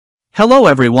Hello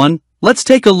everyone, let's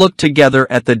take a look together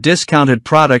at the discounted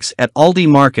products at ALDI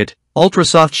Market.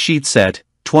 Ultrasoft Sheet Set,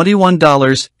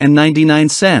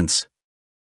 $21.99.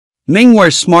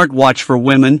 Mingwear Smartwatch for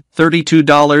Women,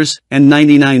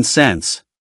 $32.99.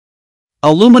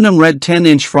 Aluminum red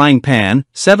 10-inch frying pan,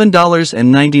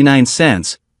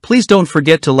 $7.99. Please don't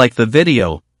forget to like the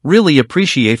video, really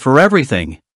appreciate for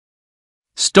everything.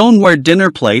 Stoneware dinner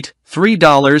plate,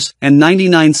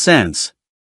 $3.99.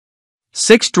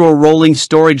 6-drawer rolling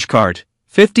storage cart,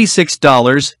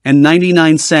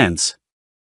 $56.99.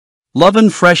 Love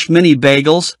and Fresh mini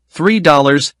bagels,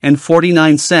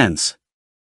 $3.49.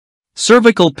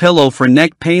 Cervical pillow for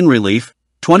neck pain relief,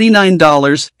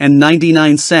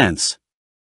 $29.99.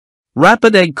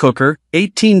 Rapid egg cooker,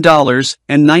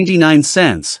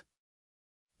 $18.99.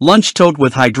 Lunch tote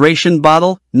with hydration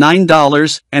bottle,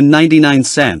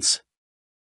 $9.99.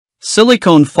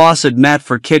 Silicone faucet mat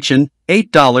for kitchen,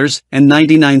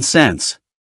 $8.99.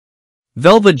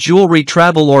 Velvet jewelry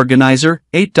travel organizer,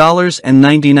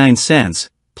 $8.99.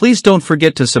 Please don't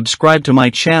forget to subscribe to my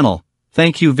channel.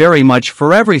 Thank you very much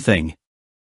for everything.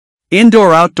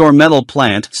 Indoor-outdoor metal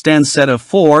plant stand set of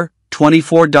 4,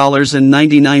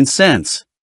 $24.99.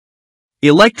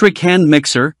 Electric hand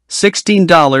mixer,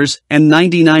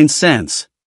 $16.99.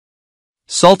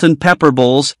 Salt and pepper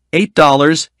bowls,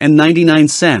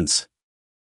 $8.99.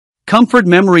 Comfort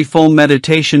memory foam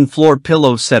meditation floor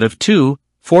pillow set of 2,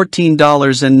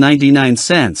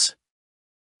 $14.99.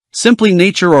 Simply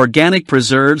Nature organic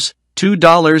preserves,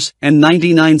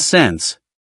 $2.99.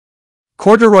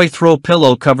 Corduroy throw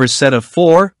pillow cover set of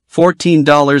 4,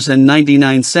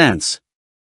 $14.99.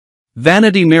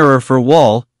 Vanity mirror for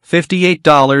wall,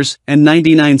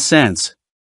 $58.99.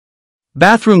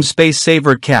 Bathroom space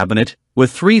saver cabinet,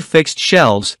 with 3 fixed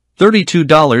shelves,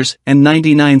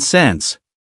 $32.99.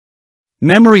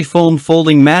 Memory foam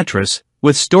folding mattress,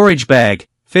 with storage bag,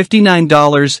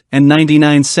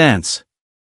 $59.99.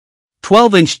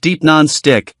 12-inch deep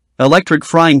non-stick, electric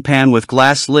frying pan with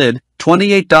glass lid,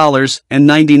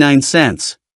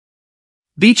 $28.99.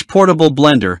 Beach portable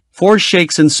blender, 4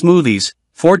 shakes and smoothies,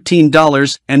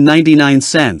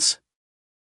 $14.99.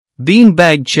 Bean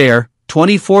bag chair,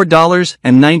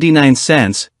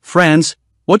 $24.99. Friends,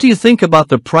 what do you think about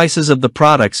the prices of the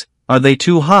products? Are they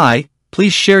too high?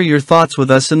 Please share your thoughts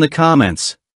with us in the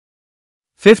comments.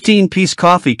 15-piece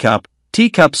coffee cup,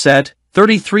 teacup set,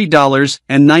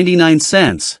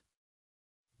 $33.99.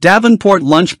 Davenport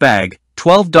lunch bag,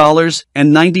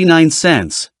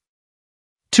 $12.99.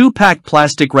 2-pack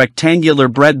plastic rectangular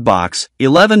bread box,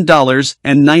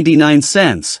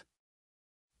 $11.99.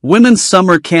 Women's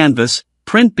summer canvas,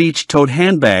 print beach tote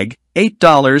handbag,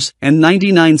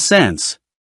 $8.99.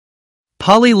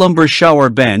 Poly lumber shower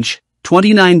bench,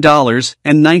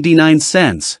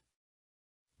 $29.99.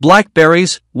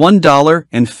 Blackberries,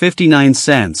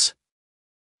 $1.59.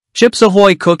 Chips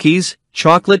Ahoy cookies,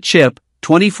 chocolate chip,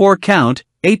 24 count,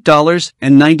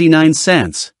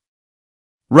 $8.99.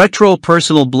 Retro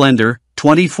personal blender,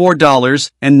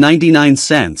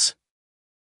 $24.99.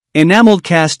 Enameled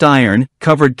cast iron,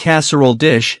 covered casserole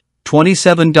dish,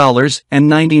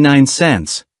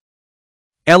 $27.99.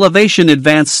 Elevation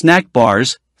advanced snack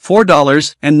bars,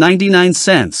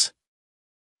 $4.99.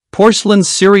 Porcelain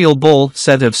cereal bowl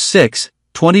set of 6,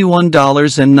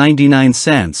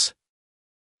 $21.99.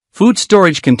 Food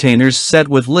storage containers set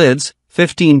with lids,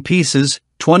 15 pieces,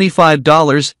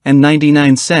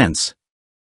 $25.99.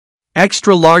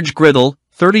 Extra large griddle,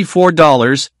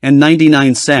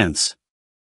 $34.99.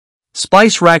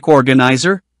 Spice rack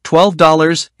organizer,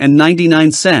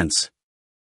 $12.99.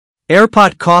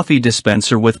 Airpot coffee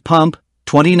dispenser with pump,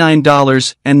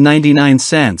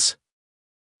 $29.99.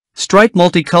 Stripe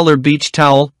multicolor beach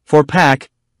towel, 4-pack,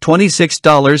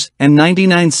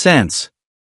 $26.99.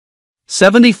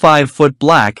 75-foot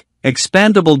black,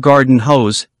 expandable garden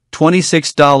hose,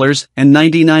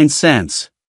 $26.99.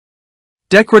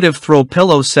 Decorative throw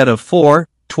pillow set of 4,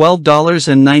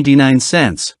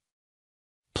 $12.99.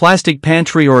 Plastic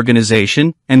pantry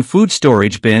organization and food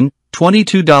storage bin,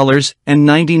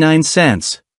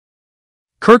 $22.99.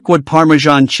 Kirkwood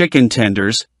Parmesan chicken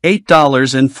tenders,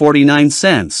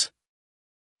 $8.49.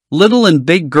 Little and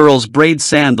Big Girls braid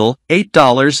sandal,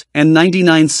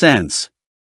 $8.99.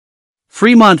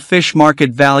 Fremont Fish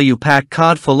Market value pack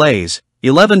cod fillets,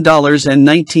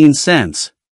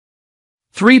 $11.19.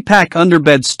 3-pack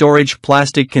underbed storage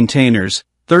plastic containers,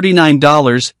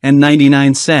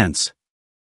 $39.99.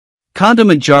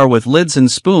 Condiment jar with lids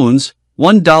and spoons,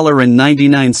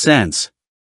 $1.99.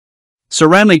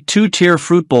 Ceramic 2-tier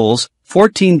fruit bowls,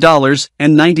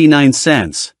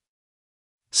 $14.99.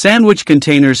 Sandwich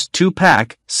containers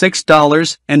 2-pack,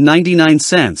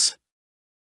 $6.99.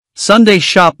 Sunday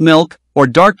shop milk or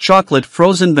dark chocolate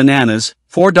frozen bananas,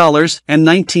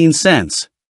 $4.19.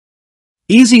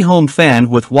 Easy home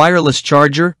fan with wireless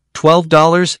charger,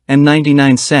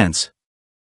 $12.99.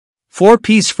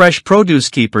 4-piece fresh produce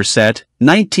keeper set,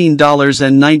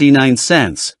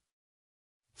 $19.99.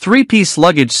 3-piece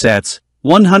luggage sets,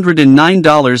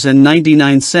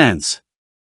 $109.99.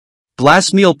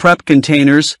 Glass meal prep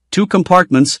containers, 2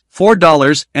 compartments,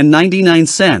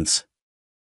 $4.99.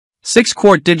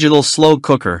 6-quart digital slow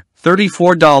cooker,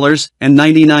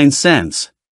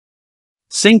 $34.99.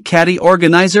 Sink caddy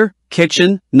organizer,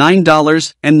 kitchen,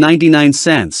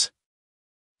 $9.99.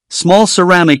 Small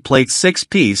ceramic plate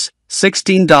 6-piece,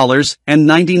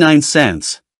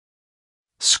 $16.99.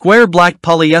 Square black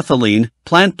polyethylene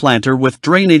plant planter with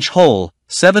drainage hole,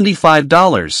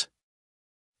 $75.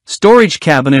 Storage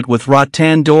cabinet with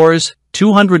rattan doors,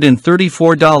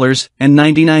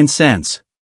 $234.99.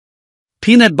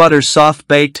 Peanut butter soft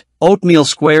baked oatmeal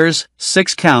squares,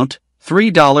 6 count,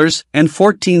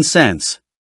 $3.14.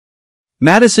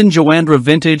 Madison Joandra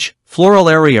vintage floral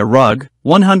area rug,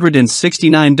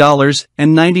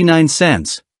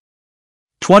 $169.99.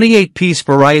 28-piece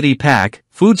variety pack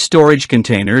food storage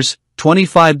containers,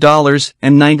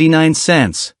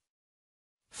 $25.99.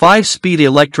 5-speed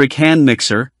electric hand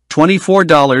mixer,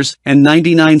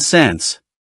 $24.99.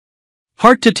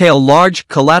 Heart to tail large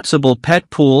collapsible pet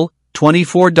pool,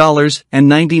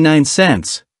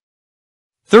 $24.99.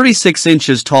 36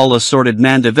 inches tall assorted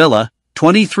mandevilla,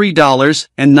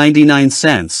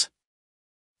 $23.99.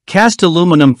 Cast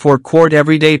aluminum 4-quart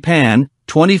everyday pan,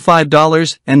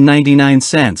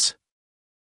 $25.99.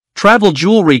 Travel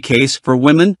jewelry case for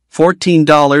women,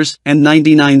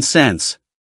 $14.99.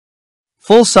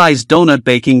 Full-size donut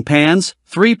baking pans,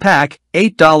 3-pack,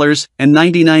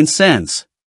 $8.99.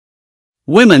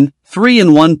 Women,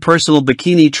 3-in-1 personal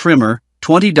bikini trimmer,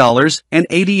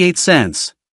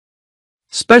 $20.88.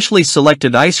 Specially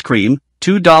selected ice cream,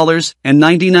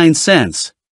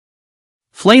 $2.99.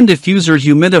 Flame diffuser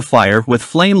humidifier with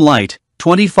flame light,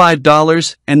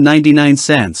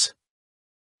 $25.99.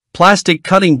 Plastic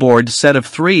cutting board set of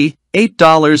 3,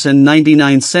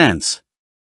 $8.99.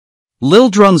 Lil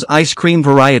Drum's ice cream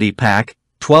variety pack,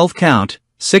 12 count,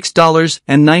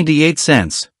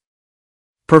 $6.98.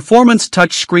 Performance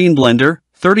touch screen blender,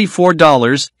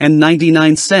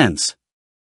 $34.99.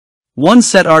 1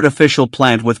 set artificial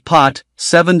plant with pot,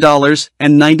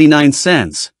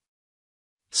 $7.99.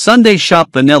 Sunday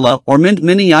shop vanilla or mint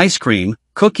mini ice cream,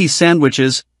 cookie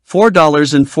sandwiches,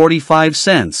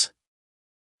 $4.45.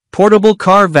 Portable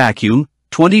car vacuum,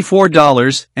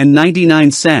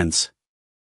 $24.99.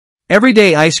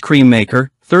 Everyday ice cream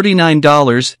maker,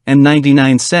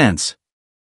 $39.99.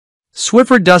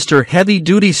 Swiffer duster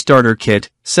heavy-duty starter kit,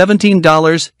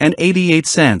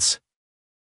 $17.88.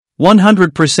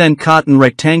 100% cotton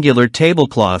rectangular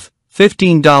tablecloth,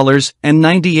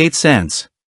 $15.98.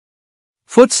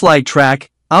 Foot slide track,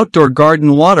 outdoor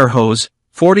garden water hose,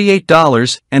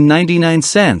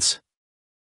 $48.99.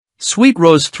 Sweet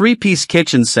Rose 3-piece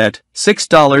kitchen set,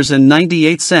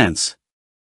 $6.98.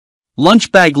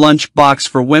 Lunch bag lunch box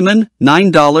for women,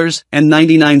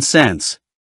 $9.99.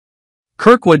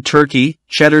 Kirkwood turkey,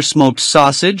 cheddar smoked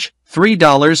sausage,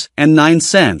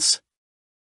 $3.09.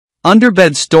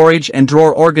 Underbed storage and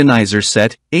drawer organizer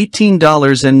set,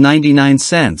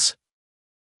 $18.99.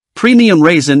 Premium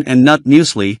raisin and nut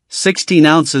muesli, 16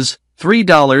 ounces,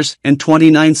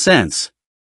 $3.29.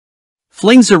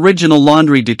 Fling's original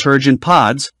laundry detergent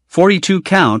pods, 42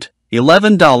 count,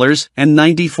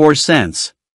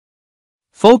 $11.94.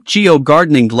 Folk Geo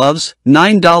gardening gloves,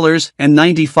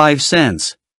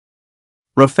 $9.95.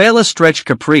 Rafaela stretch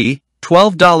capri,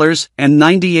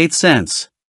 $12.98.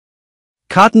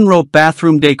 Cotton rope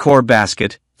bathroom decor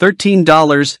basket,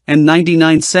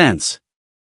 $13.99.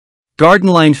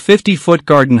 Gardenline 50-foot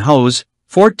garden hose,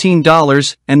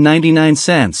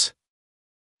 $14.99.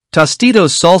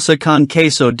 Tostitos salsa con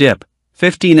queso dip,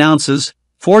 15 ounces,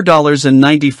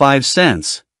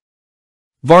 $4.95.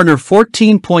 Varner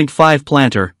 14.5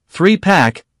 planter,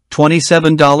 3-pack,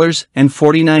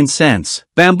 $27.49.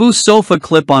 Bamboo sofa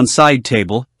clip-on side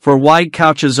table, for wide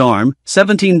couches arm,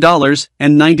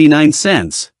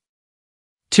 $17.99.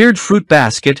 Tiered fruit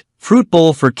basket, fruit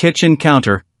bowl for kitchen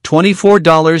counter,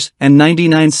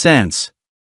 $24.99.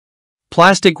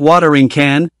 Plastic watering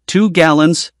can, 2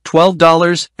 gallons,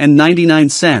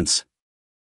 $12.99.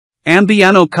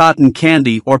 Ambiano cotton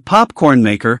candy or popcorn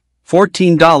maker,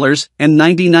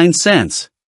 $14.99.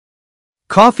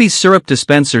 Coffee syrup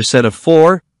dispenser set of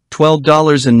 4,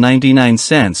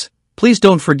 $12.99. Please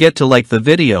don't forget to like the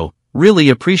video, really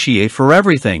appreciate for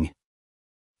everything.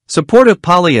 Supportive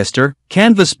polyester,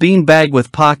 canvas bean bag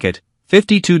with pocket,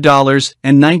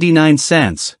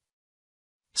 $52.99.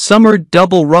 Summer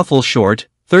double ruffle short,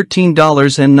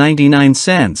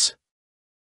 $13.99.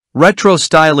 Retro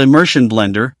style immersion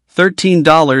blender,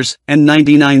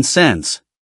 $13.99.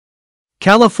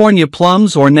 California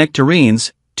plums or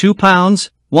nectarines, 2 pounds,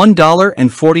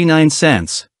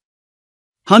 $1.49.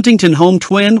 Huntington home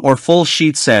twin or full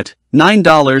sheet set,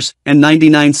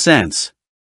 $9.99.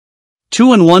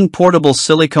 2-in-1 portable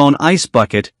silicone ice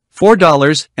bucket,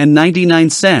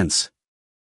 $4.99.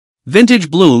 Vintage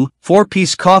Bloom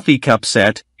 4-piece coffee cup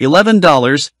set,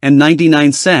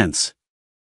 $11.99.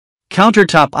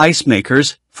 Countertop ice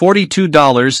makers,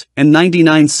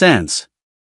 $42.99.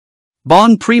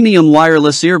 Bond Premium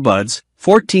Wireless Earbuds,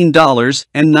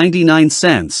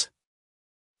 $14.99.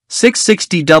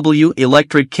 660W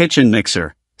Electric Kitchen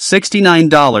Mixer,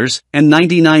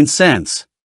 $69.99.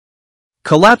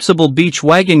 Collapsible Beach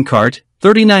Wagon Cart,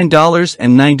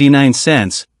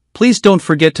 $39.99. Please don't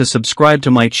forget to subscribe to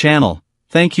my channel.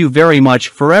 Thank you very much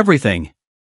for everything.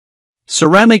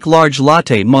 Ceramic Large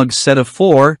Latte Mug Set of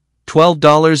 4,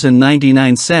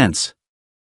 $12.99.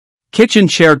 Kitchen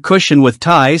Chair Cushion with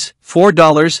Ties,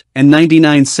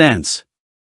 $4.99.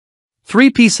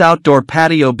 3-piece Outdoor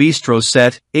Patio Bistro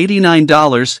Set,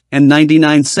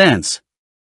 $89.99.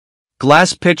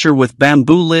 Glass Pitcher with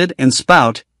Bamboo Lid and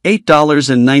Spout,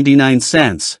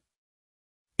 $8.99.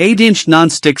 8-inch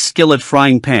Non-Stick Skillet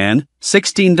Frying Pan,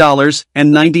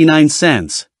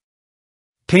 $16.99.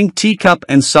 Pink Teacup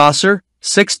and Saucer,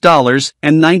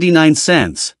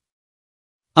 $6.99.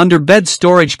 Under Bed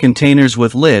Storage Containers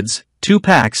with Lids, 2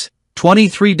 packs,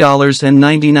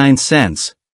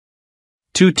 $23.99.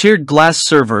 2-tiered glass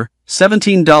server,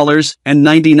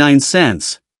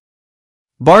 $17.99.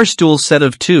 Bar stool set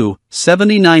of 2,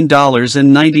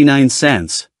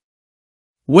 $79.99.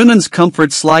 Women's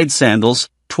comfort slide sandals,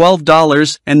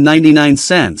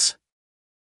 $12.99.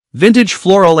 Vintage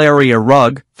floral area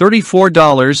rug,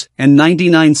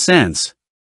 $34.99.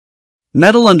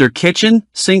 Metal under kitchen,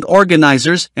 sink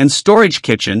organizers and storage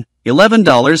kitchen,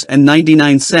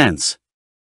 $11.99.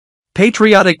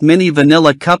 Patriotic mini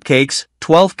vanilla cupcakes,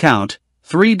 12 count,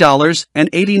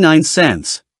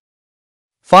 $3.89.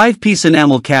 5-piece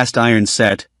enamel cast iron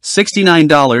set,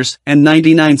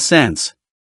 $69.99.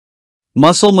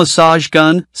 Muscle massage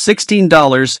gun,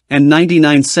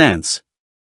 $16.99.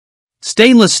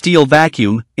 Stainless steel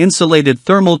vacuum, insulated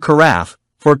thermal carafe,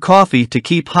 for coffee to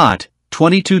keep hot,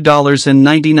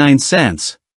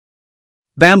 $22.99.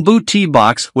 Bamboo tea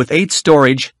box with 8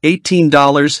 storage,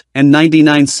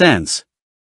 $18.99.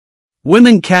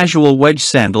 Women casual wedge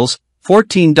sandals,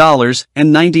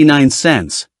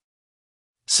 $14.99.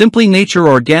 Simply Nature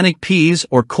organic peas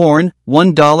or corn,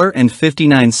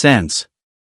 $1.59.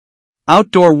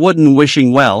 Outdoor wooden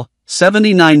wishing well,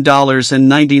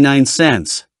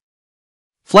 $79.99.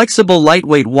 Flexible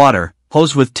lightweight water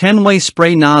hose with 10-way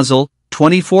spray nozzle,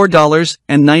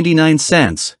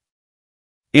 $24.99.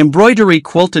 Embroidery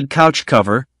quilted couch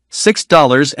cover,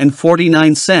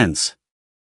 $6.49.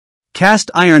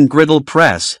 Cast iron griddle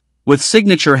press, with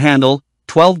signature handle,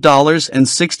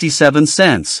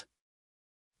 $12.67.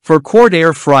 For quart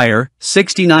air fryer,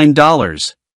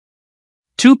 $69.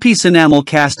 2-piece enamel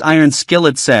cast iron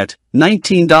skillet set,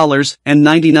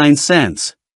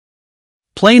 $19.99.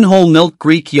 Plain whole milk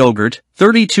Greek yogurt,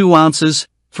 32 ounces,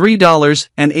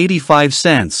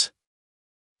 $3.85.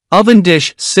 Oven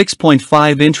dish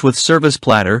 6.5-inch with service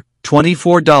platter,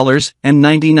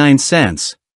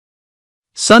 $24.99.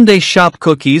 Sunday shop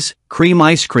cookies, cream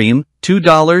ice cream,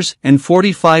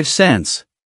 $2.45.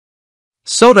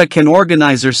 Soda can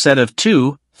organizer set of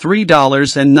 2,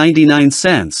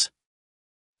 $3.99.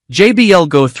 JBL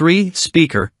Go 3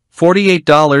 speaker,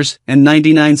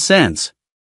 $48.99.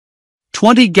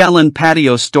 20-gallon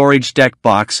patio storage deck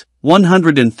box,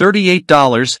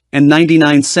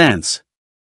 $138.99.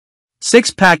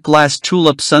 6-pack glass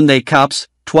tulip sundae cups,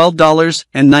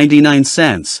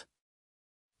 $12.99.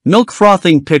 Milk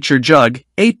frothing pitcher jug,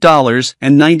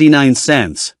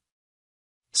 $8.99.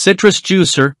 Citrus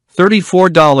juicer,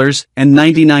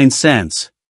 $34.99.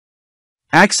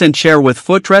 Accent chair with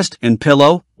footrest and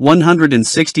pillow,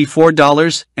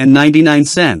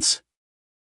 $164.99.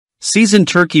 Seasoned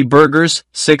turkey burgers,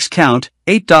 6 count,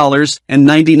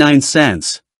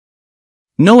 $8.99.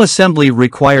 No assembly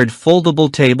required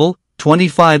foldable table,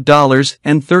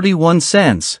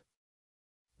 $25.31.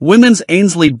 Women's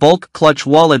Ainsley bulk clutch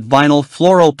wallet vinyl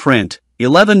floral print,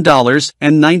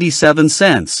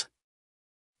 $11.97.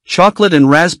 Chocolate and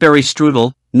raspberry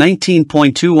strudel,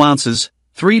 19.2 ounces,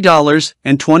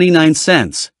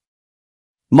 $3.29.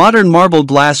 Modern marble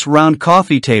glass round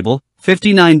coffee table,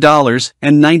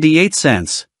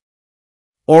 $59.98.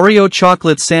 Oreo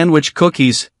chocolate sandwich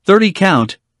cookies, 30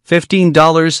 count,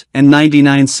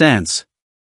 $15.99.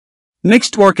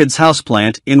 Mixed orchids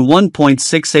houseplant in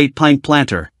 1.68 pint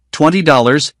planter,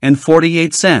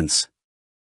 $20.48.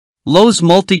 Lowe's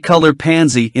multicolor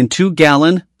pansy in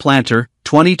 2-gallon planter,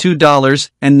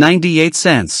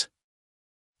 $22.98.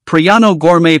 Priano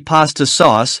gourmet pasta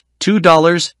sauce,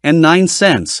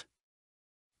 $2.09.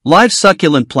 Live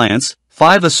succulent plants,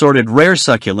 5 assorted rare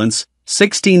succulents,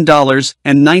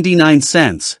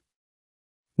 $16.99.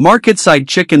 Market-side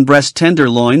chicken breast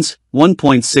tenderloins,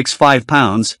 1.65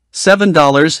 pounds,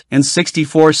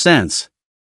 $7.64.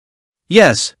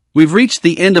 Yes, we've reached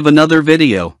the end of another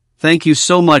video. Thank you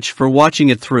so much for watching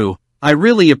it through. I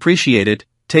really appreciate it.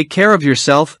 Take care of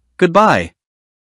yourself. Goodbye.